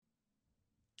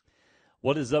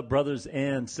What is up, brothers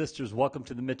and sisters? Welcome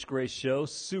to the Mitch Gray Show.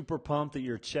 Super pumped that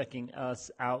you're checking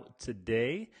us out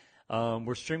today.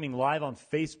 We're streaming live on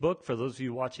Facebook for those of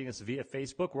you watching us via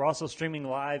Facebook. We're also streaming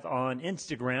live on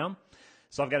Instagram.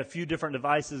 So I've got a few different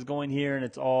devices going here, and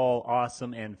it's all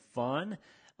awesome and fun.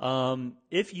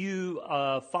 If you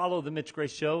follow the Mitch Gray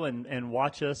Show and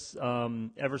watch us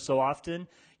ever so often,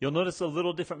 you'll notice a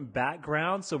little different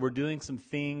background. So we're doing some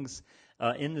things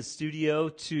in the studio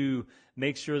to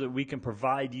make sure that we can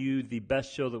provide you the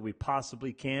best show that we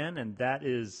possibly can, and that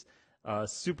is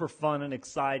super fun and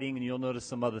exciting, and you'll notice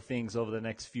some other things over the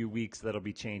next few weeks that'll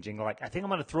be changing. Like, I think I'm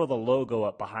going to throw the logo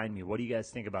up behind me. What do you guys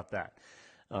think about that?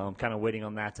 Kind of waiting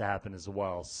on that to happen as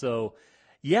well. So,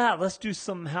 yeah, let's do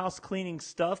some house cleaning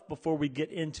stuff before we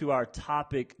get into our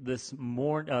topic this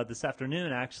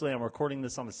afternoon. Actually, I'm recording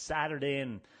this on a Saturday,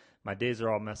 and my days are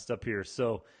all messed up here.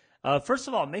 So, first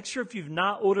of all, make sure if you've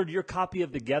not ordered your copy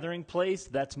of The Gathering Place,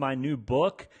 that's my new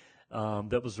book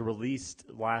that was released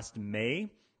last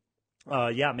May.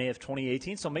 May of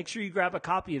 2018. So make sure you grab a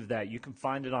copy of that. You can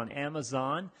find it on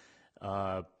Amazon,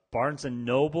 Barnes &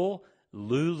 Noble,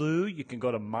 Lulu. You can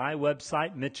go to my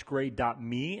website,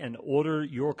 mitchgray.me, and order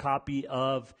your copy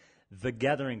of The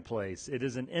Gathering Place. It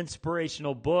is an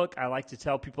inspirational book. I like to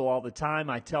tell people all the time,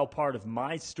 I tell part of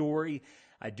my story.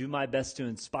 I do my best to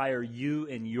inspire you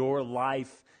in your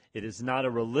life. It is not a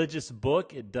religious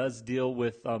book. It does deal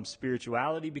with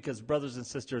spirituality because, brothers and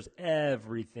sisters,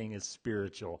 everything is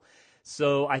spiritual.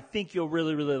 So I think you'll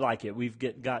really, really like it. We've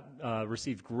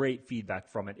received great feedback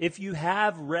from it. If you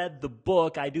have read the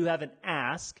book, I do have an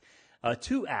ask,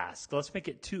 to ask. Let's make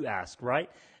it to ask, right?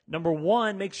 Number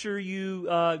one, make sure you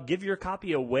give your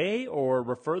copy away or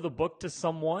refer the book to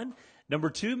someone. Number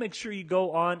two, make sure you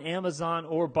go on Amazon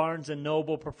or Barnes &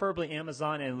 Noble, preferably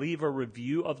Amazon, and leave a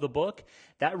review of the book.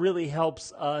 That really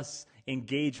helps us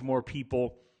engage more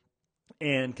people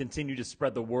and continue to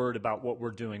spread the word about what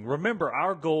we're doing. Remember,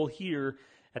 our goal here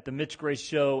at the Mitch Gray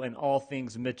Show and all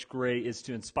things Mitch Gray is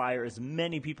to inspire as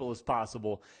many people as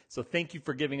possible. So thank you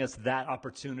for giving us that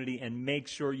opportunity, and make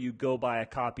sure you go buy a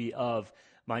copy of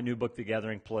my new book, The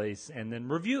Gathering Place, and then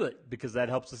review it because that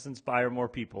helps us inspire more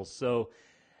people. So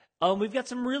we've got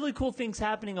some really cool things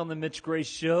happening on the Mitch Gray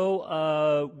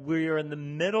Show. We're in the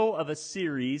middle of a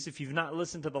series. If you've not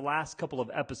listened to the last couple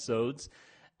of episodes,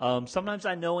 sometimes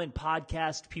I know in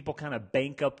podcast, people kind of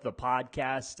bank up the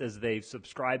podcast as they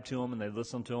subscribe to them and they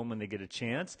listen to them when they get a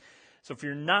chance. So if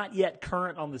you're not yet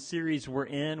current on the series we're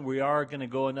in, we are going to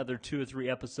go another 2 or 3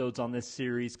 episodes on this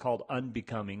series called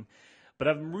Unbecoming. But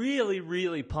I'm really,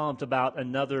 really pumped about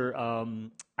another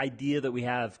idea that we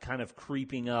have kind of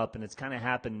creeping up, and it's kind of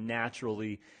happened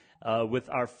naturally with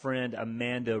our friend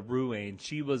Amanda Ruane.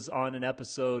 She was on an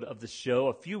episode of the show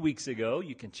a few weeks ago.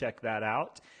 You can check that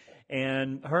out.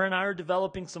 And her and I are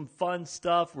developing some fun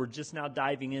stuff. We're just now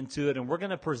diving into it, and we're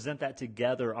going to present that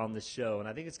together on the show. And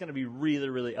I think it's going to be really,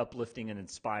 really uplifting and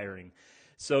inspiring.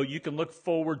 So you can look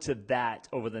forward to that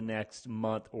over the next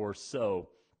month or so.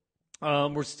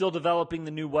 We're still developing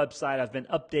the new website. I've been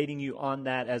updating you on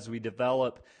that as we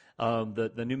develop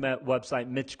the new website,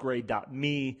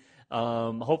 mitchgray.me.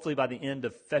 Hopefully by the end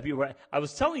of February. I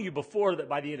was telling you before that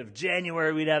by the end of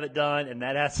January we'd have it done, and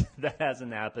that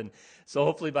hasn't happened. So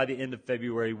hopefully by the end of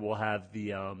February we'll have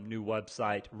the new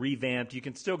website revamped. You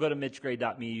can still go to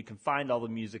mitchgray.me. You can find all the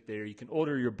music there. You can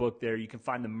order your book there. You can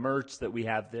find the merch that we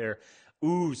have there.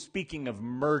 Ooh, speaking of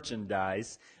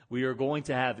merchandise, we are going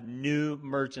to have new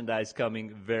merchandise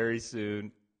coming very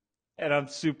soon. And I'm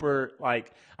super,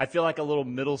 I feel like a little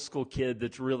middle school kid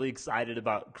that's really excited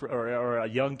about, or a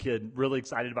young kid really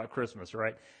excited about Christmas,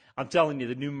 right? I'm telling you,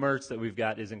 the new merch that we've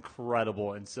got is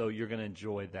incredible, and so you're going to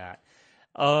enjoy that.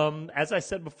 As I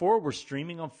said before, we're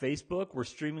streaming on Facebook. We're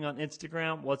streaming on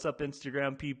Instagram. What's up,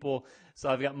 Instagram people? So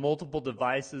I've got multiple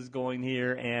devices going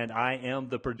here, and I am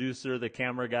the producer, the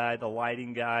camera guy, the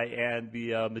lighting guy, and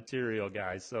the material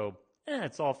guy. So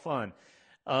it's all fun.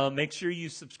 Make sure you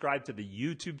subscribe to the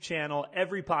YouTube channel.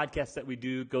 Every podcast that we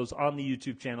do goes on the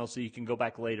YouTube channel, so you can go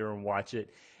back later and watch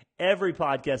it. Every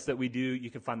podcast that we do,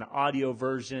 you can find the audio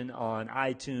version on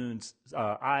iTunes,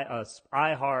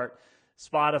 iHeart,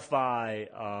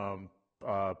 Spotify,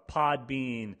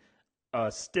 Podbean,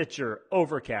 Stitcher,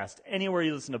 Overcast. Anywhere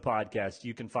you listen to podcasts,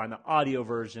 you can find the audio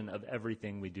version of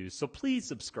everything we do. So please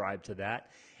subscribe to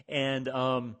that. And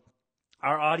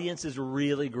our audience is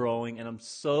really growing, and I'm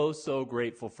so, so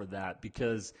grateful for that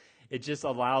because it just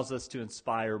allows us to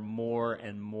inspire more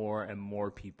and more and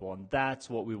more people, and that's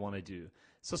what we want to do.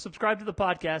 So subscribe to the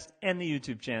podcast and the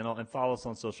YouTube channel and follow us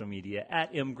on social media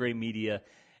at mgraymedia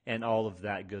and all of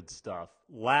that good stuff.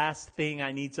 Last thing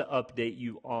I need to update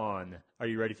you on. Are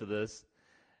you ready for this?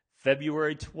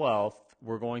 February 12th,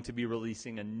 we're going to be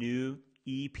releasing a new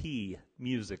EP,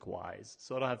 music-wise.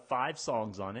 So it'll have 5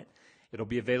 songs on it. It'll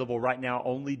be available right now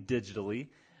only digitally.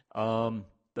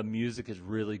 The music is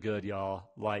really good, y'all.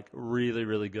 Like, really,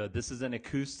 really good. This is an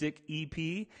acoustic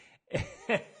EP,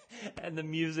 and the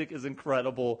music is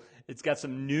incredible. It's got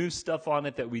some new stuff on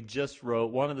it that we just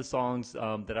wrote. One of the songs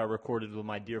that I recorded with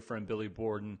my dear friend Billy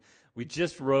Borden, we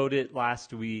just wrote it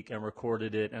last week and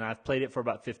recorded it, and I've played it for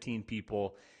about 15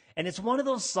 people. And it's one of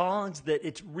those songs that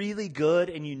it's really good,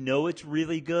 and you know it's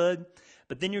really good,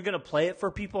 but then you're going to play it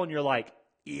for people, and you're like,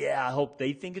 yeah, I hope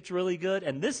they think it's really good.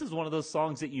 And this is one of those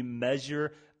songs that you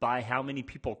measure by how many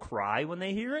people cry when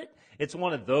they hear it. It's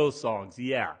one of those songs,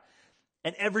 yeah.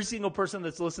 And every single person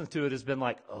that's listened to it has been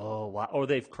like, oh, wow, or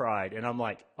they've cried. And I'm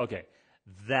like, okay,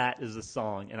 that is a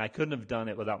song. And I couldn't have done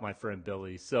it without my friend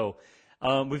Billy. So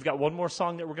we've got one more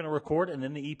song that we're going to record, and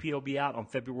then the EP will be out on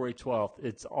February 12th.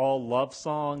 It's all love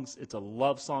songs. It's a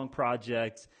love song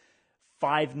project.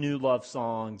 5 new love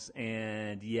songs,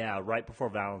 and yeah, right before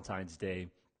Valentine's Day.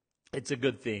 It's a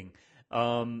good thing.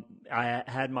 I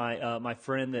had my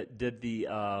friend that did the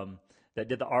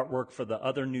artwork for the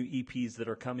other new EPs that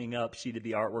are coming up. She did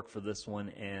the artwork for this one,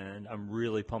 and I'm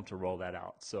really pumped to roll that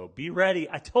out. So be ready.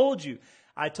 I told you,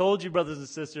 brothers and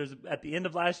sisters, at the end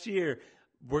of last year,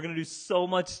 we're going to do so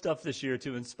much stuff this year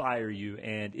to inspire you,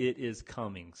 and it is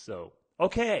coming. So,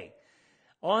 okay.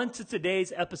 On to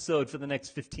today's episode for the next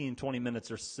 15, 20 minutes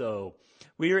or so.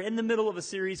 We are in the middle of a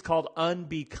series called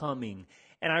Unbecoming,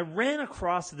 and I ran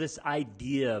across this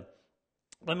idea.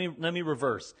 Let me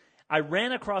reverse. I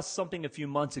ran across something a few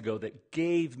months ago that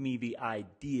gave me the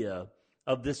idea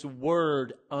of this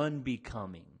word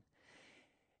unbecoming.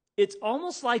 It's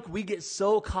almost like we get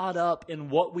so caught up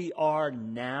in what we are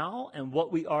now and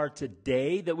what we are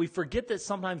today that we forget that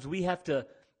sometimes we have to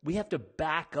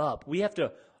back up. We have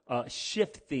to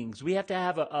shift things. We have to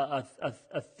have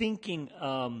a thinking,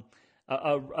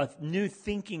 a new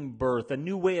thinking birth, a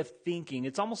new way of thinking.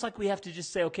 It's almost like we have to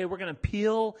just say, okay, we're going to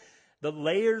peel the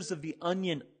layers of the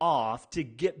onion off to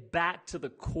get back to the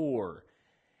core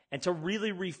and to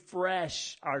really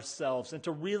refresh ourselves and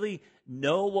to really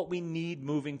know what we need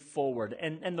moving forward.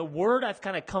 And the word I've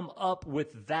kind of come up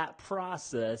with that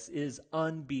process is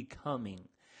unbecoming.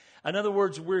 In other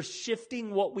words, we're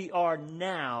shifting what we are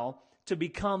now to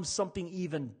become something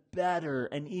even better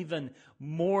and even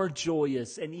more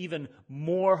joyous and even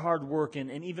more hardworking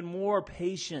and even more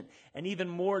patient and even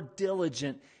more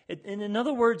diligent. And in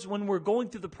other words, when we're going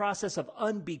through the process of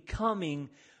unbecoming,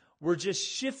 we're just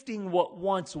shifting what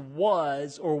once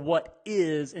was or what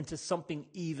is into something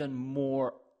even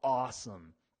more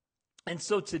awesome. And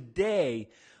so today,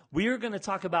 we are going to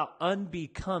talk about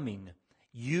unbecoming.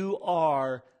 You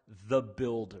are the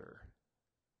builder.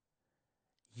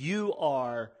 You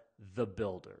are the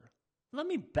builder. Let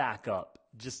me back up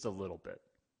just a little bit.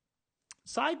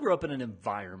 So I grew up in an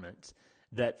environment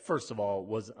that, first of all,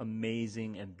 was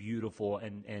amazing and beautiful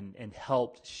and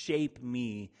helped shape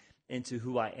me into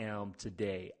who I am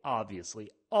today. Obviously,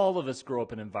 all of us grow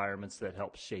up in environments that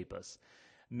help shape us.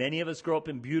 Many of us grow up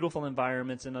in beautiful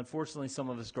environments, and unfortunately, some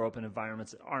of us grow up in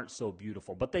environments that aren't so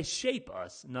beautiful, but they shape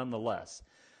us nonetheless.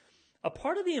 A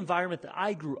part of the environment that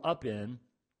I grew up in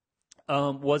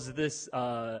was this,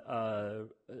 the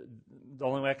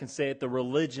only way I can say it, the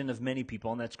religion of many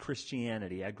people, and that's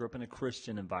Christianity. I grew up in a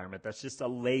Christian environment. That's just a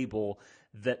label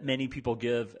that many people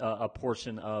give a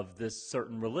portion of this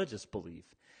certain religious belief.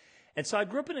 And so I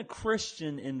grew up in a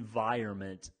Christian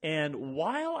environment, and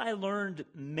while I learned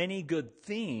many good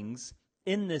things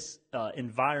in this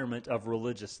environment of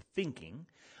religious thinking,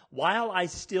 while I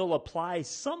still apply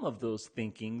some of those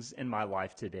thinkings in my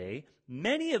life today,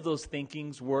 many of those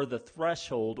thinkings were the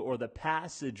threshold or the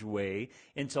passageway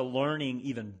into learning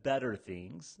even better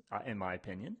things, in my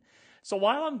opinion. So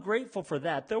while I'm grateful for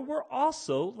that, there were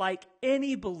also, like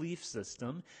any belief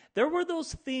system, there were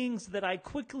those things that I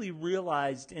quickly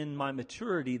realized in my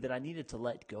maturity that I needed to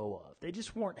let go of. They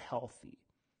just weren't healthy.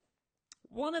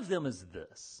 One of them is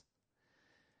this: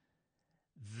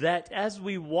 that as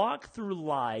we walk through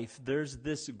life, there's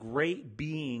this great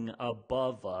being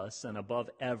above us and above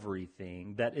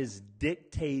everything that is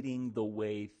dictating the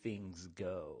way things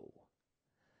go.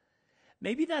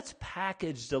 Maybe that's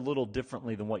packaged a little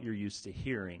differently than what you're used to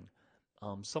hearing.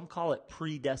 Some call it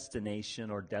predestination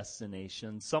or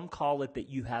destination. Some call it that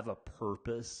you have a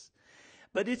purpose.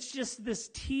 But it's just this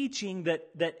teaching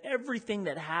that everything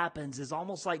that happens is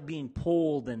almost like being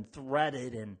pulled and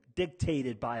threaded and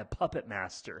dictated by a puppet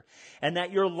master, and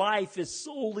that your life is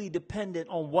solely dependent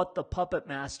on what the puppet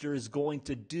master is going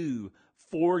to do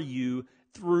for you,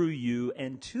 through you,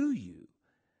 and to you.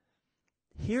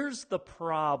 Here's the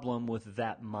problem with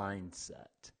that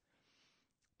mindset.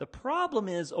 The problem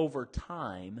is over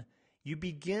time, you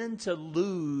begin to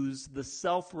lose the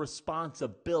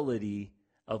self-responsibility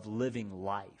of living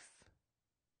life.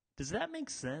 Does that make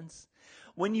sense?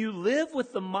 When you live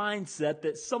with the mindset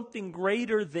that something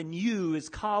greater than you is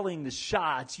calling the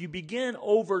shots, you begin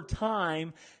over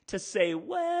time to say,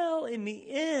 well, in the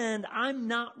end, I'm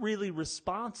not really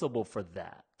responsible for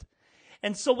that.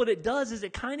 And so what it does is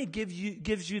it kind of gives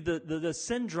you the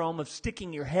syndrome of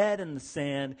sticking your head in the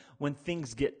sand when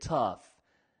things get tough.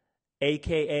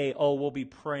 AKA, oh, we'll be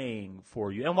praying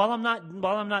for you. And while I'm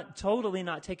not totally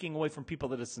not taking away from people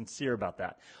that are sincere about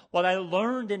that, what I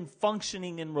learned in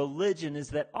functioning in religion is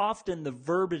that often the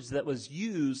verbiage that was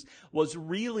used was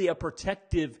really a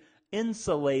protective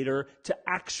insulator to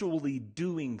actually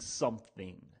doing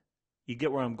something. You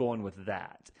get where I'm going with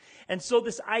that. And so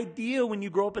this idea when you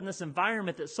grow up in this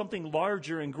environment that something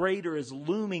larger and greater is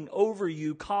looming over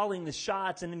you, calling the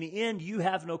shots, and in the end you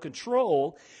have no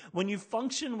control, when you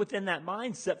function within that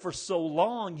mindset for so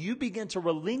long, you begin to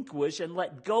relinquish and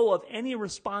let go of any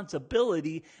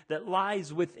responsibility that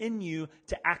lies within you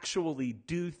to actually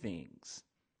do things.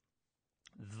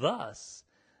 Thus,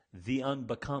 the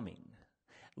unbecoming.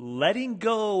 Letting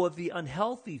go of the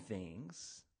unhealthy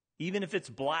things, even if it's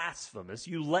blasphemous,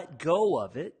 you let go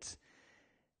of it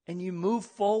and you move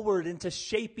forward into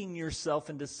shaping yourself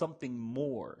into something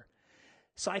more.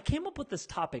 So I came up with this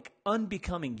topic,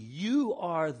 unbecoming. You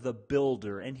are the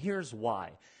builder, and here's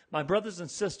why. My brothers and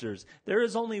sisters, there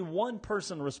is only one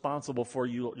person responsible for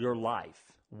your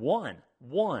life. One,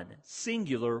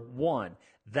 singular one.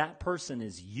 That person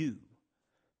is you,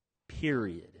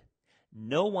 period.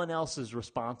 No one else is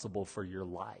responsible for your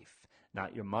life.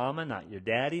 Not your mama, not your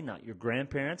daddy, not your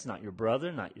grandparents, not your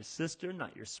brother, not your sister,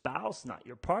 not your spouse, not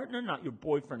your partner, not your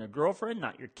boyfriend or girlfriend,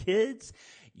 not your kids.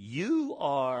 You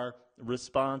are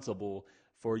responsible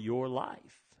for your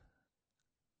life.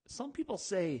 Some people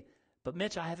say, but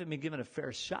Mitch, I haven't been given a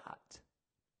fair shot.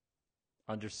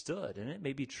 Understood, and it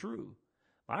may be true.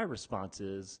 My response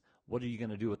is, what are you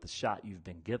going to do with the shot you've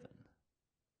been given?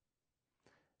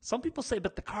 Some people say,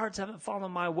 but the cards haven't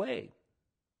fallen my way.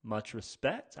 Much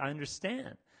respect, I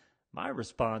understand. My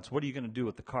response, what are you going to do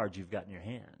with the cards you've got in your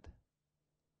hand?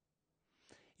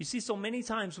 You see, so many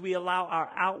times we allow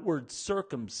our outward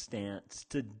circumstance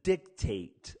to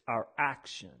dictate our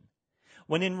action,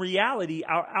 when in reality,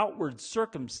 our outward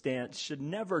circumstance should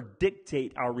never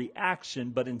dictate our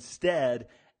reaction, but instead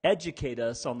educate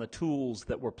us on the tools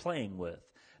that we're playing with.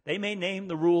 They may name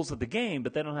the rules of the game,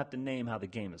 but they don't have to name how the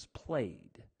game is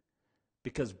played.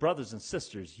 Because brothers and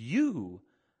sisters, you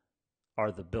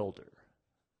are the builder.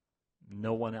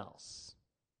 No one else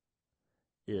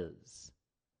is.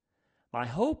 My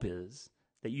hope is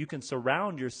that you can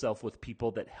surround yourself with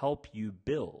people that help you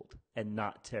build and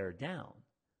not tear down.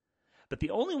 But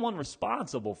the only one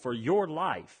responsible for your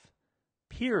life,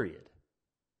 period,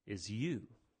 is you.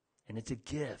 And it's a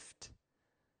gift.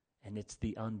 And it's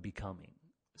the unbecoming.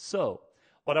 So,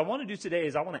 what I want to do today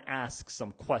is I want to ask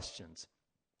some questions.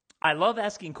 I love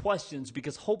asking questions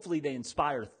because hopefully they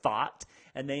inspire thought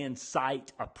and they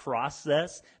incite a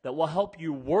process that will help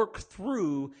you work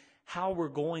through how we're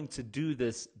going to do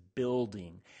this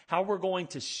building, how we're going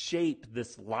to shape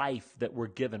this life that we're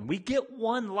given. We get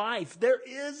one life. There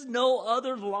is no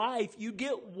other life. You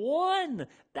get one.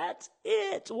 That's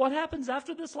it. What happens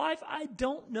after this life? I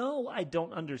don't know. I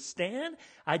don't understand.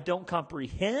 I don't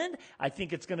comprehend. I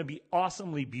think it's going to be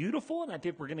awesomely beautiful, and I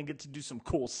think we're going to get to do some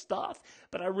cool stuff,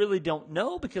 but I really don't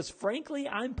know because, frankly,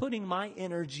 I'm putting my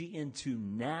energy into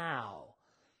now.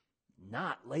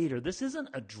 Not later. This isn't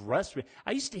a dress.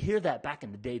 I used to hear that back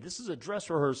in the day. This is a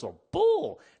dress rehearsal.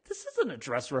 Bull. This isn't a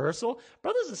dress rehearsal.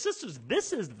 Brothers and sisters,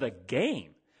 this is the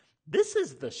game. This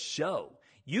is the show.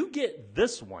 You get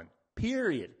this one,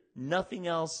 period. Nothing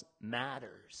else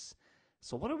matters.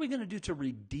 So what are we going to do to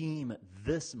redeem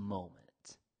this moment?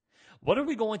 What are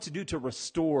we going to do to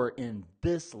restore in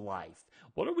this life?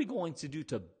 What are we going to do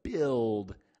to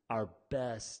build our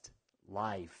best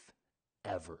life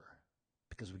ever?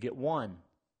 Because we get one,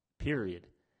 period.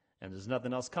 And there's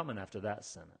nothing else coming after that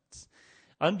sentence.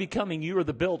 Unbecoming, you are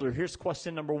the builder. Here's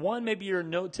question number one. Maybe you're a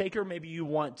note taker. Maybe you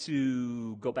want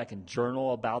to go back and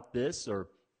journal about this. Or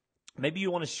maybe you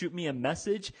want to shoot me a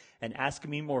message and ask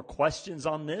me more questions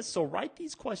on this. So write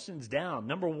these questions down.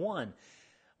 Number one,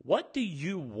 what do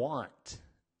you want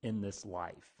in this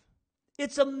life?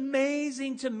 It's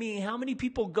amazing to me how many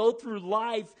people go through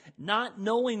life not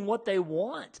knowing what they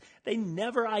want. They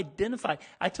never identify.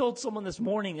 I told someone this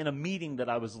morning in a meeting that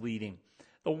I was leading,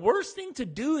 the worst thing to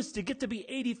do is to get to be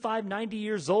 85, 90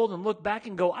 years old and look back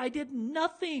and go, I did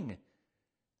nothing.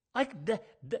 Like,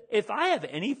 if I have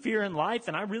any fear in life,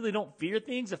 and I really don't fear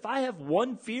things, if I have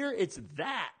one fear, it's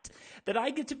that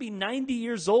I get to be 90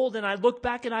 years old and I look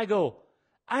back and I go,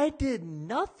 I did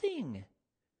nothing.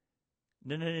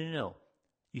 No, no, no, no.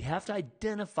 You have to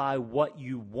identify what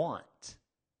you want.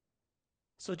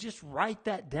 So just write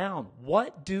that down.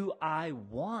 What do I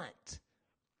want?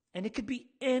 And it could be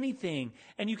anything.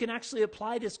 And you can actually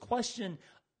apply this question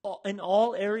in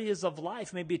all areas of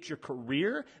life. Maybe it's your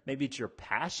career, maybe it's your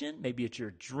passion, maybe it's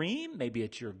your dream, maybe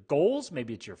it's your goals,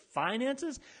 maybe it's your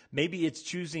finances, maybe it's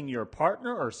choosing your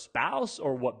partner or spouse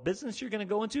or what business you're going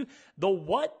to go into. The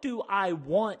what do I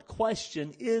want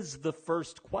question is the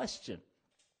first question.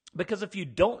 Because if you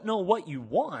don't know what you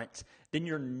want, then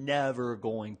you're never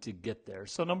going to get there.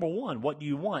 So number one, what do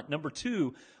you want? Number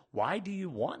two, why do you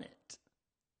want it?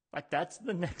 Like, that's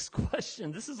the next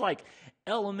question. This is like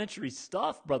elementary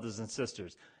stuff, brothers and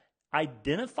sisters.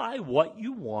 Identify what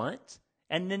you want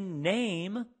and then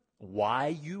name why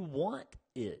you want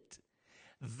it.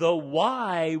 The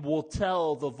why will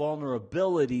tell the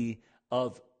vulnerability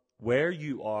of where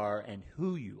you are and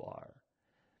who you are.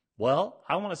 Well,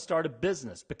 I want to start a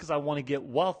business because I want to get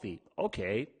wealthy.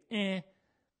 Okay,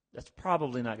 that's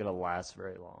probably not going to last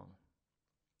very long.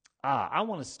 I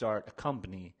want to start a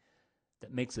company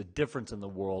that makes a difference in the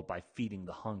world by feeding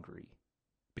the hungry,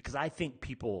 because I think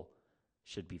people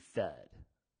should be fed.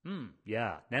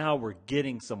 Yeah, now we're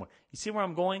getting somewhere. You see where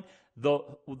I'm going? The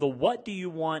what do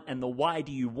you want and the why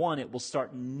do you want it will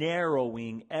start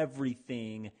narrowing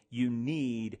everything you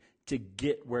need to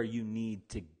get where you need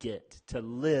to get to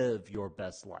live your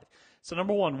best life. So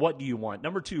number one, what do you want?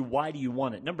 Number two, why do you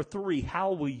want it? Number three,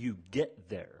 how will you get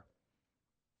there?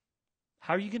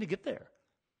 How are you going to get there?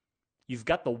 You've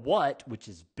got the what, which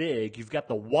is big. You've got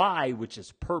the why, which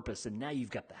is purpose. And now you've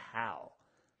got the how.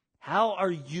 How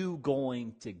are you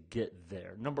going to get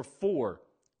there? Number four,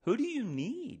 who do you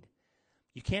need?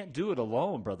 You can't do it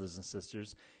alone, brothers and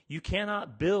sisters. You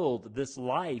cannot build this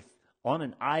life on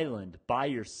an island by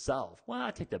yourself. Well,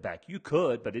 I take that back. You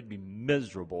could, but it'd be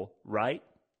miserable, right?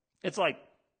 It's like,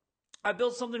 I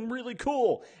built something really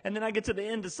cool, and then I get to the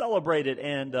end to celebrate it,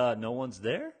 and no one's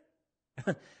there?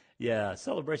 Yeah,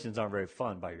 celebrations aren't very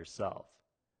fun by yourself.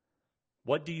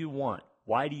 What do you want?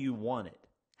 Why do you want it?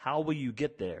 How will you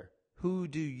get there? Who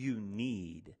do you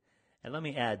need? And let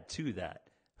me add to that,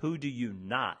 who do you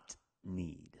not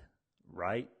need,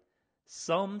 right?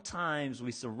 Sometimes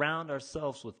we surround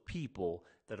ourselves with people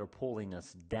that are pulling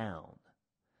us down.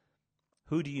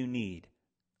 Who do you need?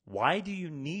 Why do you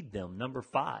need them? Number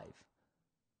five.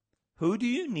 Who do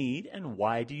you need and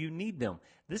why do you need them?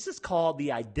 This is called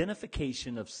the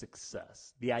identification of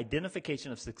success. The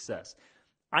identification of success.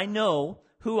 I know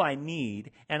who I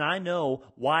need and I know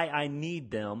why I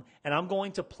need them, and I'm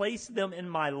going to place them in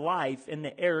my life in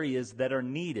the areas that are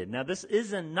needed. Now, this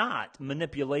isn't not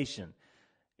manipulation.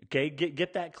 Okay,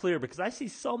 get that clear, because I see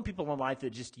some people in life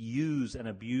that just use and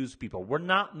abuse people. We're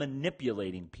not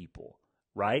manipulating people,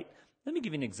 right? Let me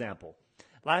give you an example.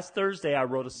 Last Thursday, I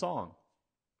wrote a song.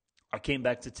 I came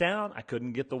back to town. I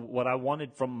couldn't get what I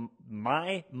wanted from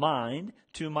my mind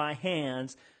to my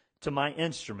hands to my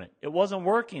instrument. It wasn't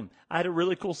working. I had a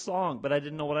really cool song, but I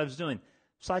didn't know what I was doing.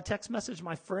 So I text messaged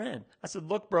my friend. I said,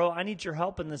 look, bro, I need your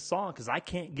help in this song because I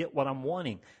can't get what I'm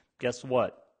wanting. Guess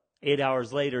what? 8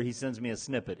 hours later, he sends me a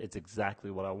snippet. It's exactly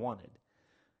what I wanted.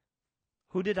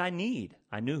 Who did I need?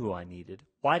 I knew who I needed.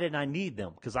 Why did I need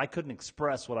them? Because I couldn't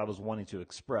express what I was wanting to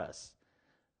express.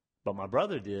 But my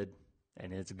brother did.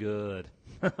 And it's good.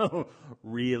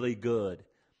 Really good.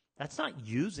 That's not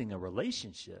using a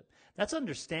relationship. That's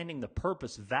understanding the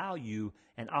purpose, value,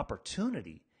 and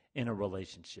opportunity in a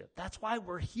relationship. That's why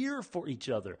we're here for each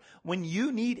other. When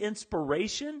you need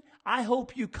inspiration, I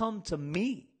hope you come to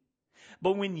me.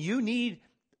 But when you need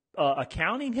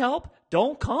accounting help,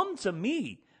 don't come to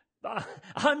me.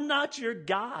 I'm not your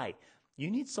guy. You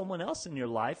need someone else in your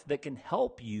life that can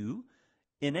help you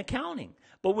in accounting.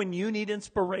 But when you need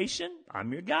inspiration,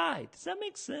 I'm your guy. Does that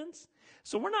make sense?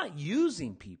 So we're not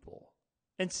using people.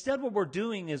 Instead, what we're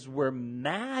doing is we're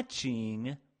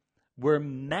matching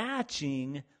the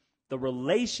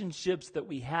relationships that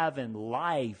we have in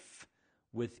life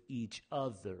with each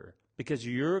other, because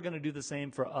you're going to do the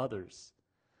same for others.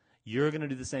 You're going to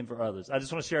do the same for others. I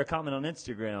just want to share a comment on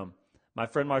Instagram. My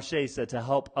friend Marche said to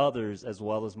help others as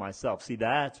well as myself. See,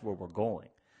 that's where we're going.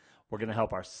 We're going to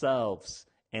help ourselves,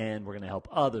 and we're going to help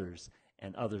others,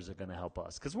 and others are going to help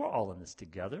us, because we're all in this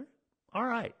together. All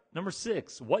right. Number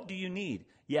 6, what do you need?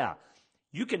 Yeah,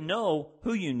 you can know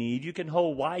who you need. You can know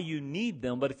why you need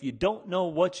them, but if you don't know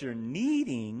what you're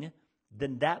needing,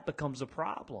 then that becomes a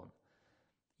problem.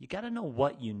 You got to know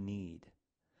what you need.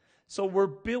 So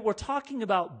we're talking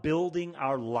about building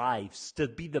our lives to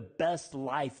be the best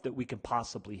life that we can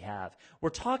possibly have. We're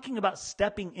talking about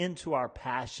stepping into our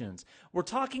passions. We're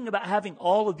talking about having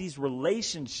all of these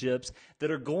relationships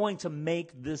that are going to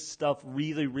make this stuff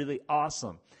really, really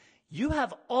awesome. You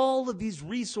have all of these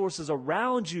resources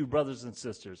around you, brothers and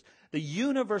sisters. The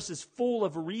universe is full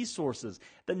of resources.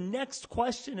 The next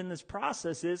question in this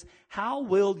process is, how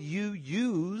will you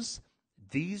use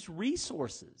these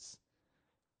resources?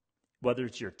 Whether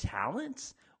it's your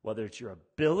talents, whether it's your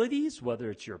abilities, whether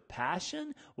it's your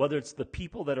passion, whether it's the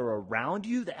people that are around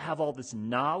you that have all this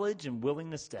knowledge and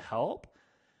willingness to help,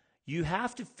 you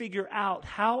have to figure out,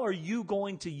 how are you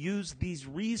going to use these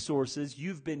resources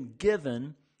you've been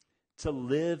given to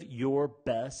live your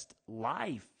best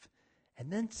life?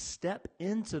 And then step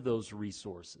into those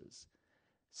resources.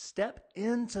 Step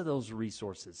into those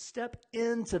resources. Step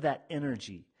into that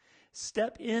energy.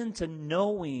 Step into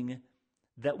knowing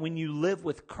that when you live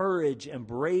with courage and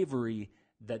bravery,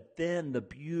 that then the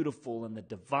beautiful and the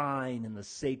divine and the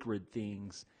sacred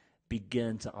things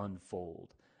begin to unfold.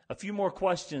 A few more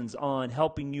questions on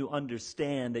helping you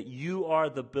understand that you are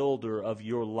the builder of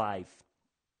your life.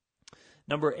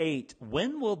 Number 8,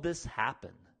 when will this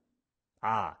happen?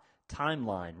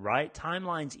 Timeline, right?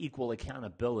 Timelines equal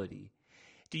accountability.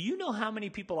 Do you know how many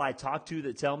people I talk to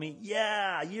that tell me,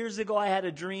 yeah, years ago I had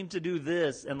a dream to do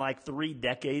this, and like 3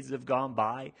 decades have gone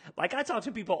by? Like, I talk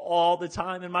to people all the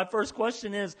time, and my first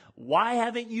question is, why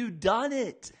haven't you done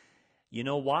it? You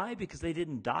know why? Because they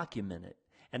didn't document it,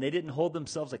 and they didn't hold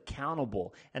themselves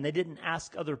accountable, and they didn't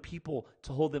ask other people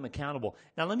to hold them accountable.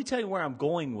 Now, let me tell you where I'm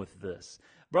going with this.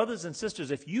 Brothers and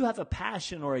sisters, if you have a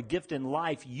passion or a gift in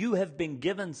life, you have been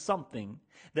given something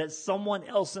that someone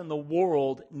else in the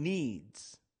world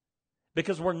needs.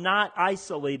 Because we're not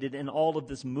isolated in all of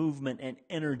this movement and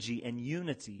energy and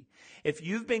unity. If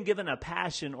you've been given a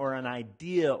passion or an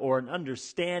idea or an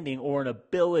understanding or an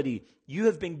ability, you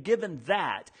have been given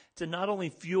that to not only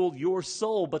fuel your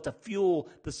soul, but to fuel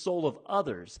the soul of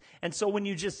others. And so when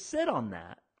you just sit on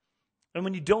that, and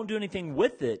when you don't do anything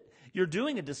with it, you're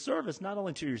doing a disservice not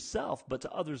only to yourself, but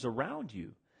to others around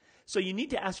you. So you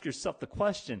need to ask yourself the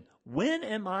question, when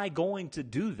am I going to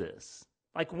do this?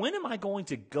 Like, when am I going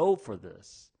to go for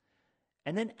this?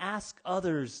 And then ask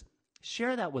others,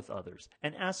 share that with others,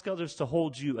 and ask others to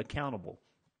hold you accountable.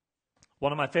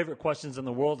 One of my favorite questions in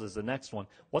the world is the next one.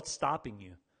 What's stopping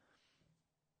you?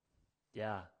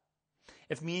 Yeah.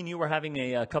 If me and you were having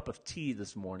a cup of tea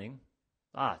this morning,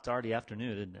 it's already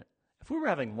afternoon, isn't it? If we were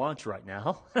having lunch right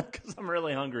now, because I'm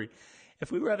really hungry,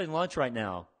 if we were having lunch right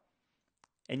now,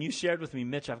 and you shared with me,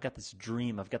 Mitch, I've got this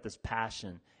dream, I've got this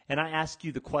passion, and I ask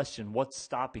you the question, what's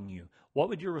stopping you? What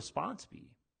would your response be?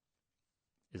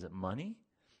 Is it money?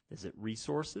 Is it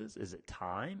resources? Is it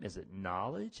time? Is it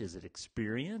knowledge? Is it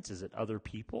experience? Is it other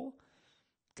people?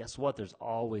 Guess what? There's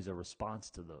always a response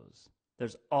to those.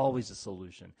 There's always a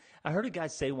solution. I heard a guy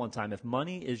say one time, if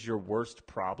money is your worst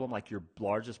problem, like your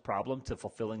largest problem to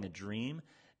fulfilling a dream,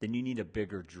 then you need a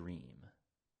bigger dream.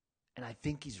 And I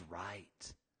think he's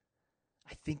right.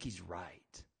 I think he's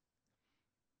right.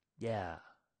 Yeah.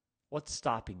 What's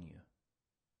stopping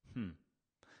you?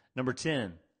 Number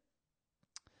 10.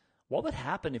 What would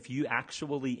happen if you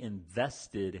actually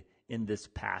invested in this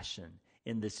passion,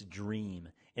 in this dream,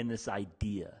 in this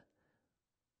idea?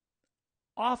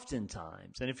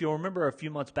 Oftentimes, and if you'll remember a few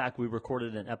months back, we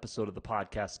recorded an episode of the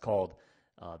podcast called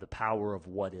The Power of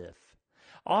What If.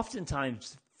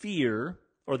 Oftentimes, fear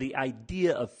or the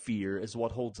idea of fear is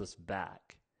what holds us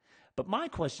back. But my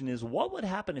question is, what would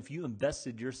happen if you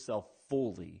invested yourself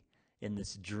fully in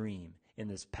this dream, in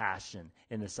this passion,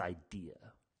 in this idea?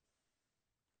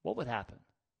 What would happen?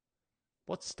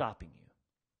 What's stopping you?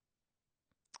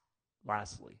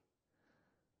 Lastly,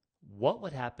 what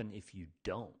would happen if you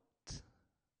don't?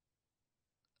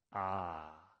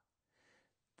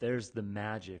 There's the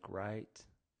magic, right?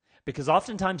 Because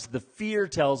oftentimes the fear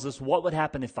tells us what would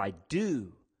happen if I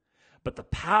do, but the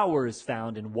power is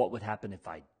found in what would happen if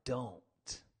I don't.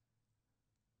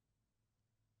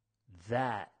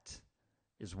 That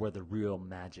is where the real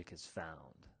magic is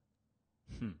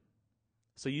found.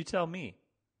 So you tell me,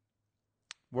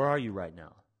 where are you right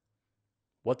now?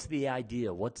 What's the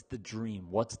idea? What's the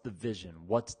dream? What's the vision?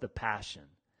 What's the passion?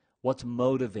 What's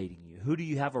motivating you? Who do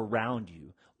you have around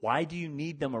you? Why do you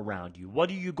need them around you? What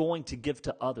are you going to give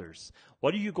to others?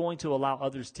 What are you going to allow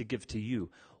others to give to you?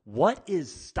 What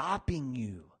is stopping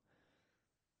you?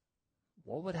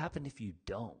 What would happen if you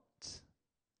don't?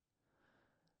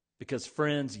 Because,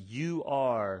 friends, you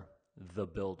are the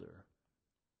builder.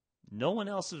 No one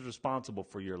else is responsible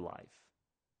for your life.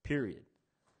 Period.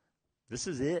 This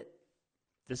is it.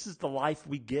 This is the life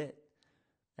we get.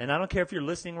 And I don't care if you're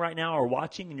listening right now or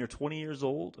watching and you're 20 years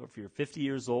old, or if you're 50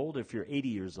 years old, or if you're 80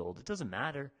 years old. It doesn't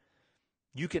matter.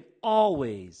 You can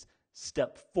always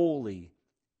step fully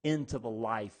into the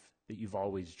life that you've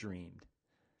always dreamed.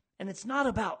 And it's not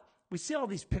about, we see all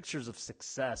these pictures of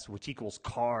success, which equals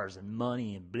cars and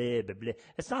money and blah, blah, blah.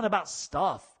 It's not about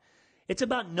stuff. It's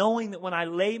about knowing that when I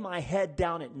lay my head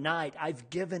down at night, I've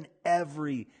given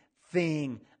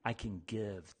everything I can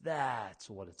give. That's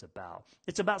what it's about.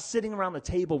 It's about sitting around the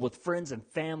table with friends and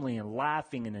family and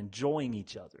laughing and enjoying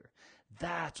each other.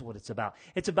 That's what it's about.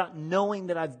 It's about knowing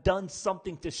that I've done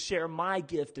something to share my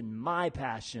gift and my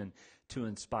passion to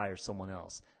inspire someone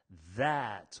else.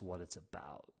 That's what it's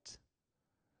about.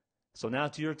 So now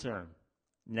it's your turn.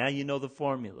 Now you know the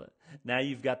formula. Now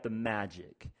you've got the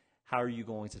magic. How are you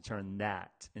going to turn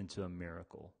that into a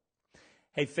miracle?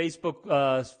 Hey,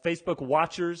 Facebook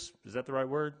watchers, is that the right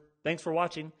word? Thanks for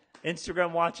watching.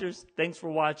 Instagram watchers, thanks for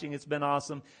watching. It's been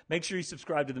awesome. Make sure you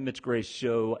subscribe to the Mitch Gray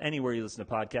Show anywhere you listen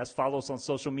to podcasts. Follow us on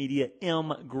social media,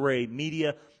 M Gray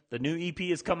Media. The new EP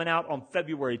is coming out on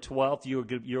February 12th.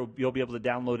 You'll be able to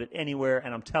download it anywhere,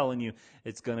 and I'm telling you,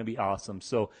 it's going to be awesome.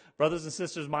 So, brothers and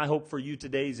sisters, my hope for you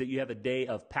today is that you have a day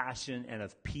of passion and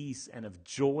of peace and of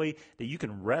joy, that you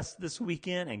can rest this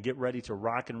weekend and get ready to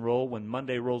rock and roll when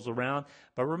Monday rolls around.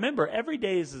 But remember, every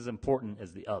day is as important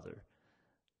as the other.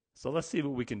 So let's see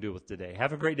what we can do with today.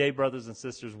 Have a great day, brothers and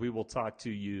sisters. We will talk to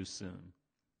you soon.